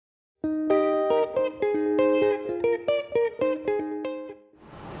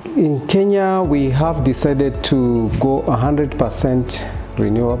In Kenya, we have decided to go 100%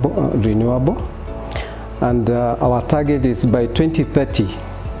 renewable, and our target is by 2030,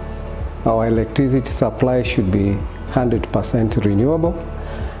 our electricity supply should be 100% renewable,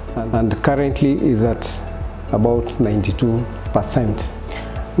 and currently is at about 92%.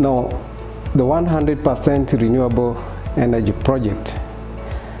 Now, the 100% renewable energy project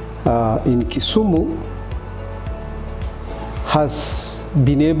in Kisumu has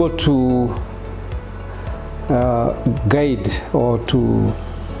been able to guide or to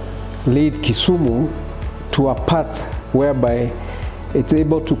lead Kisumu to a path whereby it's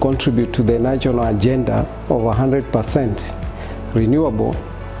able to contribute to the national agenda of 100% renewable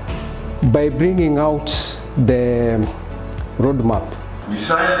by bringing out the roadmap. We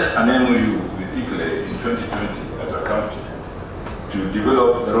signed an MOU with ICLEI in 2020 as a county to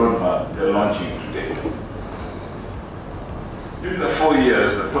develop the roadmap they're launching today. During the 4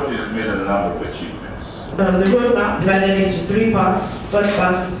 years, the project made a number of achievements. The roadmap divided into 3 parts. First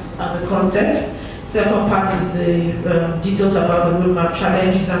part is the context. Second part is the details about the roadmap,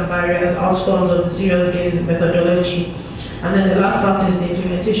 challenges and barriers, outcomes of the serious gains methodology. And then the last part is the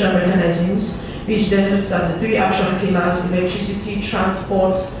implementation mechanisms, which then looks at the 3 action pillars: electricity,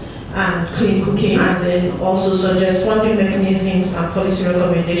 transport, and clean cooking, and then also suggests funding mechanisms and policy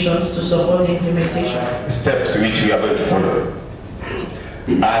recommendations to support the implementation. Steps which we are going to follow.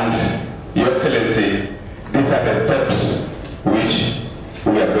 And, Your Excellency, these are the steps which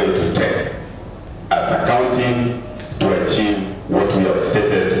we are going to take as a county to achieve what we have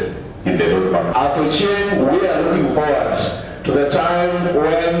stated in the roadmap. As a chief, we are looking forward to the time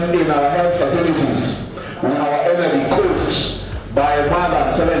when in our health facilities, our energy costs by more than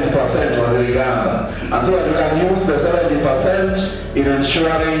 70% was regarded. And so that we can use the 70% in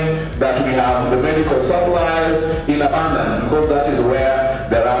ensuring that we have the medical supplies in abundance, because that is where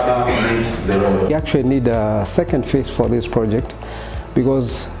the rubber meets the road. We actually need a second phase for this project,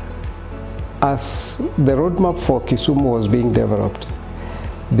 because as the roadmap for Kisumu was being developed,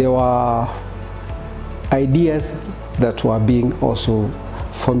 there were ideas that were being also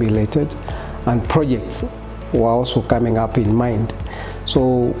formulated, and projects were also coming up in mind.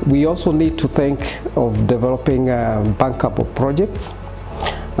 So we also need to think of developing bankable projects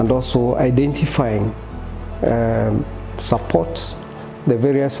and also identifying support, the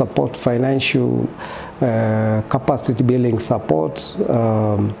various support, financial, capacity building support,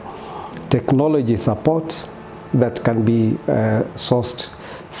 technology support that can be sourced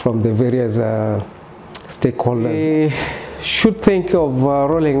from the various stakeholders. We should think of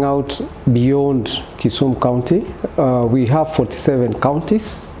rolling out beyond Kisumu County. We have 47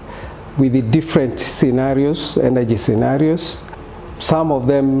 counties with the different scenarios, energy scenarios. Some of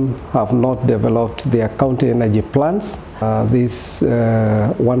them have not developed their county energy plans. This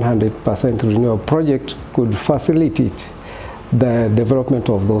 100% renewable project could facilitate the development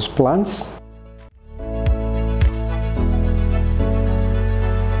of those plans.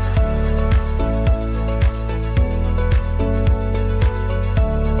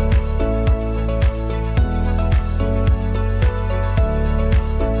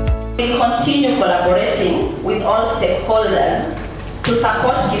 We continue collaborating with all stakeholders to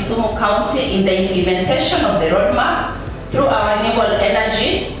support Kisumu County in the implementation of the roadmap through our renewable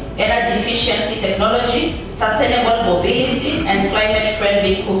energy, energy efficiency technology, sustainable mobility, and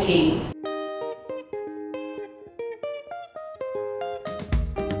climate-friendly cooking.